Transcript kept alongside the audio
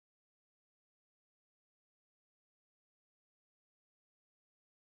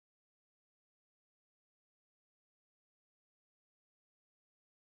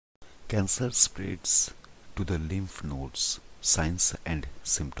Cancer spreads to the lymph nodes, signs and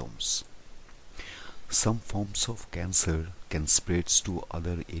symptoms. Some forms of cancer can spread to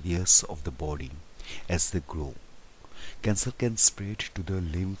other areas of the body as they grow. Cancer can spread to the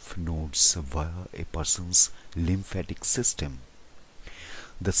lymph nodes via a person's lymphatic system.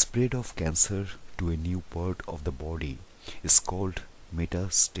 The spread of cancer to a new part of the body is called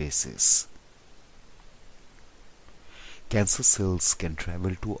metastasis. Cancer cells can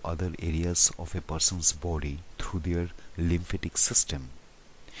travel to other areas of a person's body through their lymphatic system.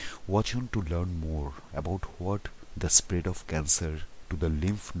 Watch on to learn more about what the spread of cancer to the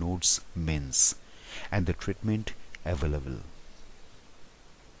lymph nodes means and the treatment available.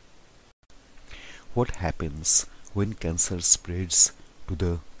 What happens when cancer spreads to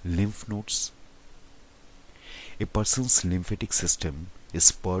the lymph nodes? A person's lymphatic system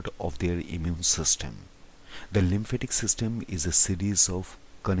is part of their immune system. The lymphatic system is a series of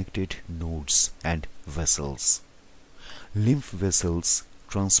connected nodes and vessels. Lymph vessels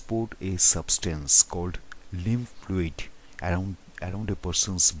transport a substance called lymph fluid around a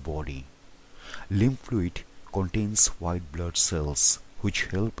person's body. Lymph fluid contains white blood cells which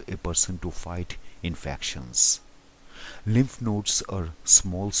help a person to fight infections. Lymph nodes are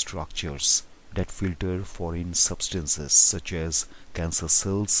small structures that filter foreign substances such as cancer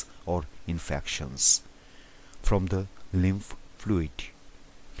cells or infections from the lymph fluid.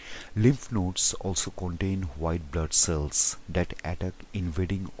 Lymph nodes also contain white blood cells that attack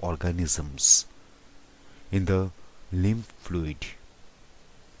invading organisms in the lymph fluid.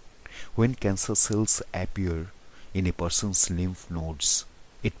 When cancer cells appear in a person's lymph nodes,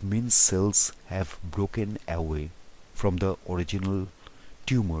 it means cells have broken away from the original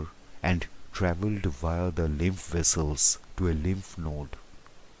tumor and traveled via the lymph vessels to a lymph node.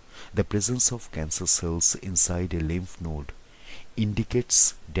 The presence of cancer cells inside a lymph node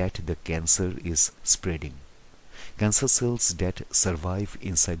indicates that the cancer is spreading. Cancer cells that survive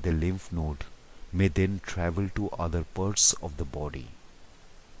inside the lymph node may then travel to other parts of the body.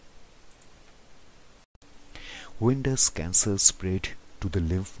 When does cancer spread to the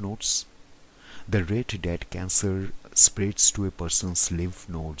lymph nodes? The rate that cancer spreads to a person's lymph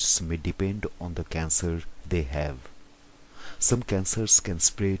nodes may depend on the cancer they have. Some cancers can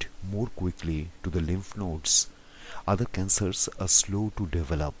spread more quickly to the lymph nodes. Other cancers are slow to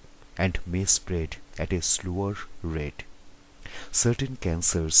develop and may spread at a slower rate. Certain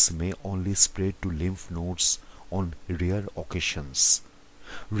cancers may only spread to lymph nodes on rare occasions.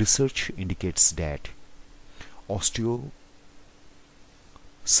 Research indicates that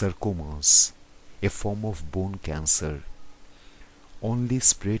osteosarcomas, a form of bone cancer, only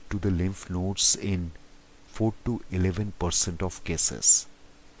spread to the lymph nodes in 4 to 11% of cases.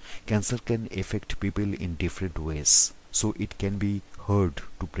 Cancer can affect people in different ways, so it can be hard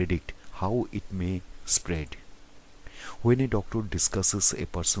to predict how it may spread. When a doctor discusses a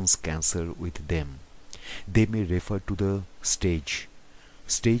person's cancer with them, they may refer to the stage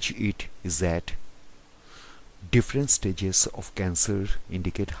it is at. Different stages of cancer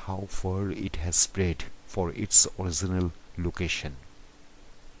indicate how far it has spread for its original location.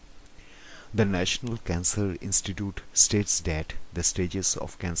 The National Cancer Institute states that the stages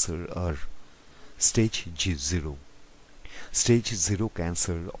of cancer are Stage 0. Stage 0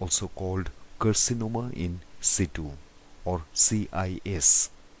 cancer, also called carcinoma in situ or CIS,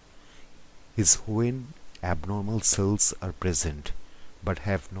 is when abnormal cells are present but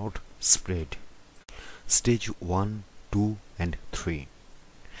have not spread. Stage 1, 2 and 3.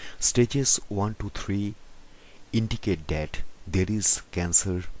 Stages 1 to 3 indicate that there is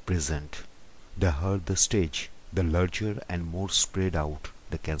cancer present. The higher the stage, the larger and more spread out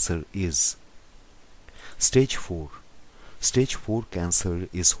the cancer is. Stage 4. Stage 4 cancer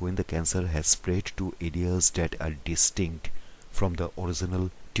is when the cancer has spread to areas that are distinct from the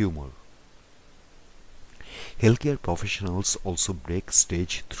original tumor. Healthcare professionals also break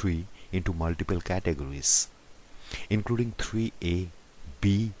stage 3 into multiple categories, including 3A,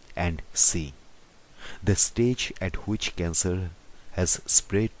 B and C. The stage at which cancer has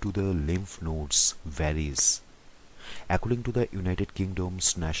spread to the lymph nodes varies. According to the United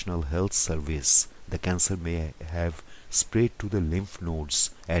Kingdom's National Health Service, the cancer may have spread to the lymph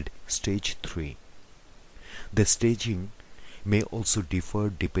nodes at stage 3. The staging may also differ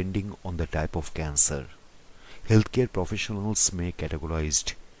depending on the type of cancer. Healthcare professionals may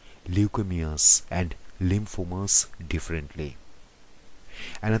categorize leukemias and lymphomas differently.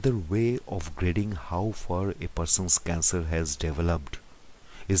 Another way of grading how far a person's cancer has developed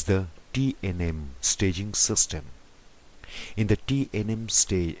is the TNM staging system. In the TNM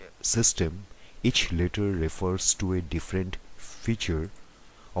system, each letter refers to a different feature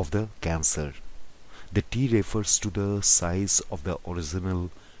of the cancer. The T refers to the size of the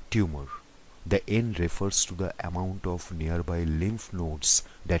original tumor. The N refers to the amount of nearby lymph nodes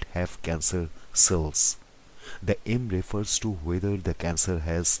that have cancer cells. The M refers to whether the cancer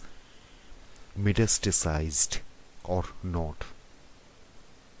has metastasized or not.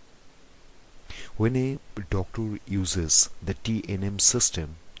 When a doctor uses the TNM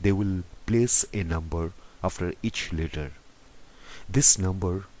system, they will place a number after each letter. This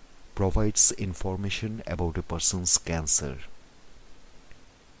number provides information about a person's cancer.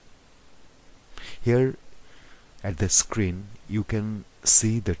 Here at the screen you can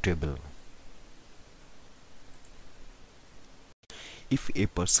see the table. If a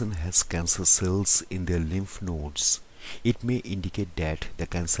person has cancer cells in their lymph nodes, it may indicate that the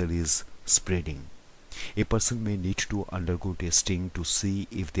cancer is spreading. A person may need to undergo testing to see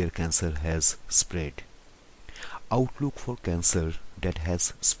if their cancer has spread. Outlook for cancer that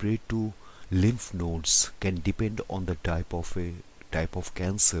has spread to lymph nodes can depend on the type of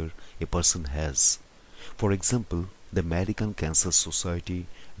cancer a person has. For example, the American Cancer Society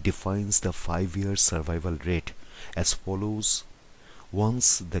defines the 5-year survival rate as follows: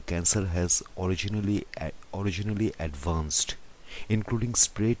 once the cancer has originally advanced, including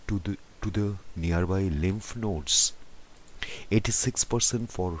spread to the nearby lymph nodes, 86%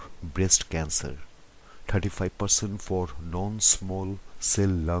 for breast cancer, 35% for non-small cell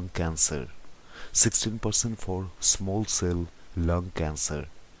lung cancer, 16% for small cell lung cancer,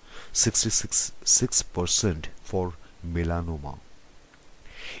 66% for melanoma.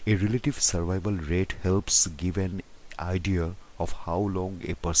 A relative survival rate helps give an idea of how long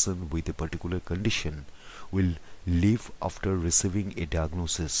a person with a particular condition will live after receiving a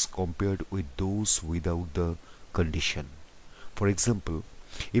diagnosis compared with those without the condition. For example,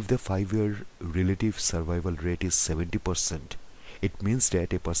 if the 5-year relative survival rate is 70%, it means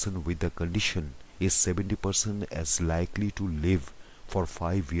that a person with the condition is 70% as likely to live for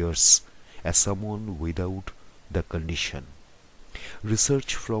 5 years as someone without the condition.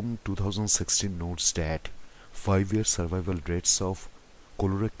 Research from 2016 notes that 5-year survival rates of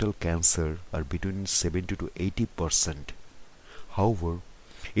colorectal cancer are between 70 to 80%. However,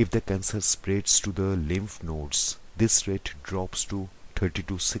 if the cancer spreads to the lymph nodes, this rate drops to 30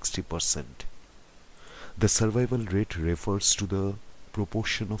 to 60%. The survival rate refers to the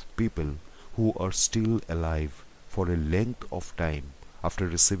proportion of people who are still alive for a length of time after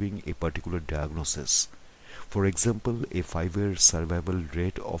receiving a particular diagnosis. For example, a 5-year survival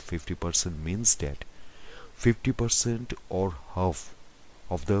rate of 50% means that 50% or half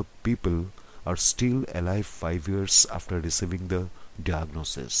of the people are still alive 5 years after receiving the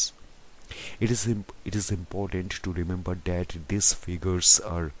diagnosis. It is important to remember that these figures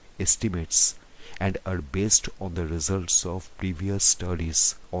are estimates and are based on the results of previous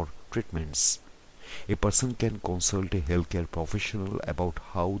studies or treatments. A person can consult a healthcare professional about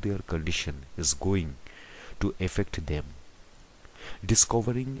how their condition is going to affect them.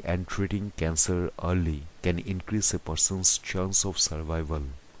 Discovering and treating cancer early can increase a person's chance of survival.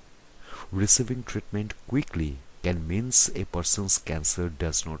 Receiving treatment quickly can mean a person's cancer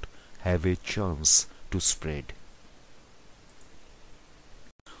does not have a chance to spread.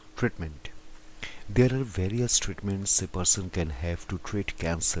 Treatment. There are various treatments a person can have to treat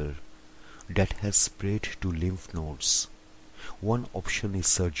cancer that has spread to lymph nodes. One option is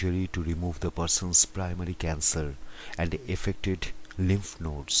surgery to remove the person's primary cancer and affected lymph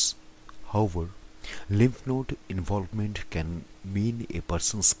nodes. However, lymph node involvement can mean a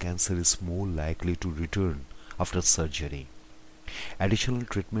person's cancer is more likely to return after surgery. Additional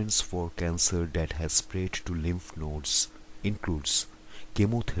treatments for cancer that has spread to lymph nodes includes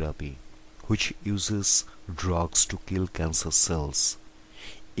chemotherapy, which uses drugs to kill cancer cells,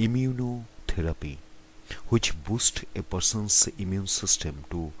 immunotherapy, which boosts a person's immune system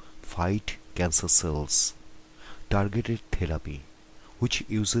to fight cancer cells, targeted therapy, which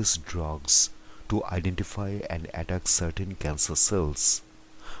uses drugs to identify and attack certain cancer cells,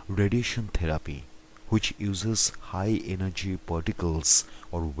 radiation therapy, which uses high energy particles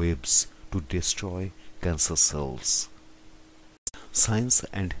or waves to destroy cancer cells. Signs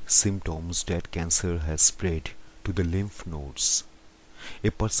and symptoms that cancer has spread to the lymph nodes.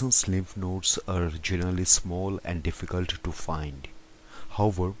 A person's lymph nodes are generally small and difficult to find.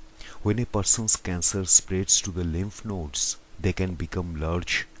 However, when a person's cancer spreads to the lymph nodes, they can become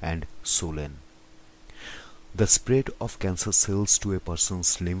large and swollen. The spread of cancer cells to a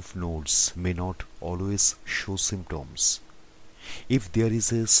person's lymph nodes may not always show symptoms. If there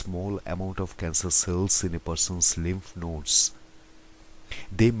is a small amount of cancer cells in a person's lymph nodes,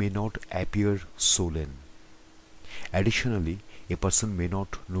 they may not appear swollen. Additionally, A person may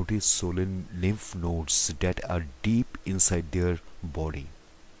not notice swollen lymph nodes that are deep inside their body.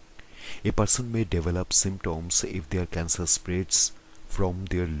 A person may develop symptoms if their cancer spreads from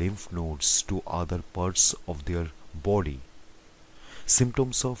their lymph nodes to other parts of their body.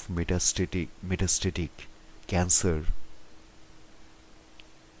 Symptoms of metastatic cancer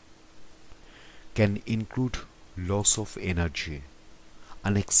can include loss of energy,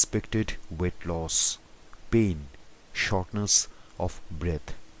 unexpected weight loss, pain, shortness of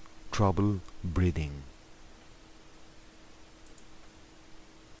breath, trouble breathing.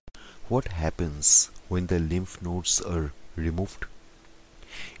 What happens when the lymph nodes are removed?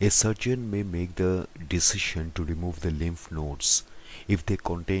 A surgeon may make the decision to remove the lymph nodes if they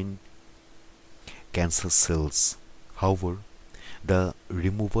contain cancer cells. However, the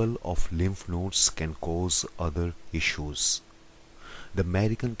removal of lymph nodes can cause other issues. The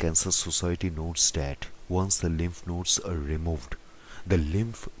American Cancer Society notes that once the lymph nodes are removed, the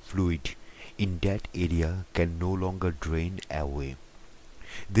lymph fluid in that area can no longer drain away.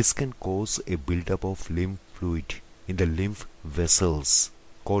 This can cause a buildup of lymph fluid in the lymph vessels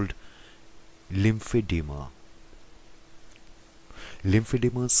called lymphedema.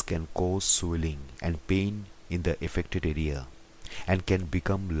 Lymphedemas can cause swelling and pain in the affected area and can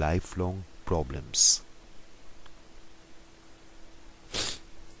become lifelong problems.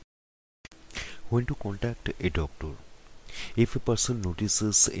 When to contact a doctor? If a person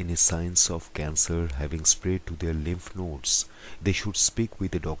notices any signs of cancer having spread to their lymph nodes, they should speak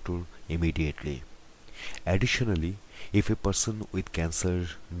with a doctor immediately. Additionally, if a person with cancer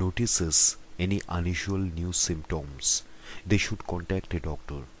notices any unusual new symptoms, they should contact a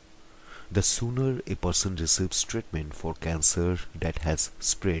doctor. The sooner a person receives treatment for cancer that has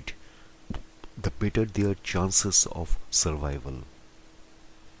spread, the better their chances of survival.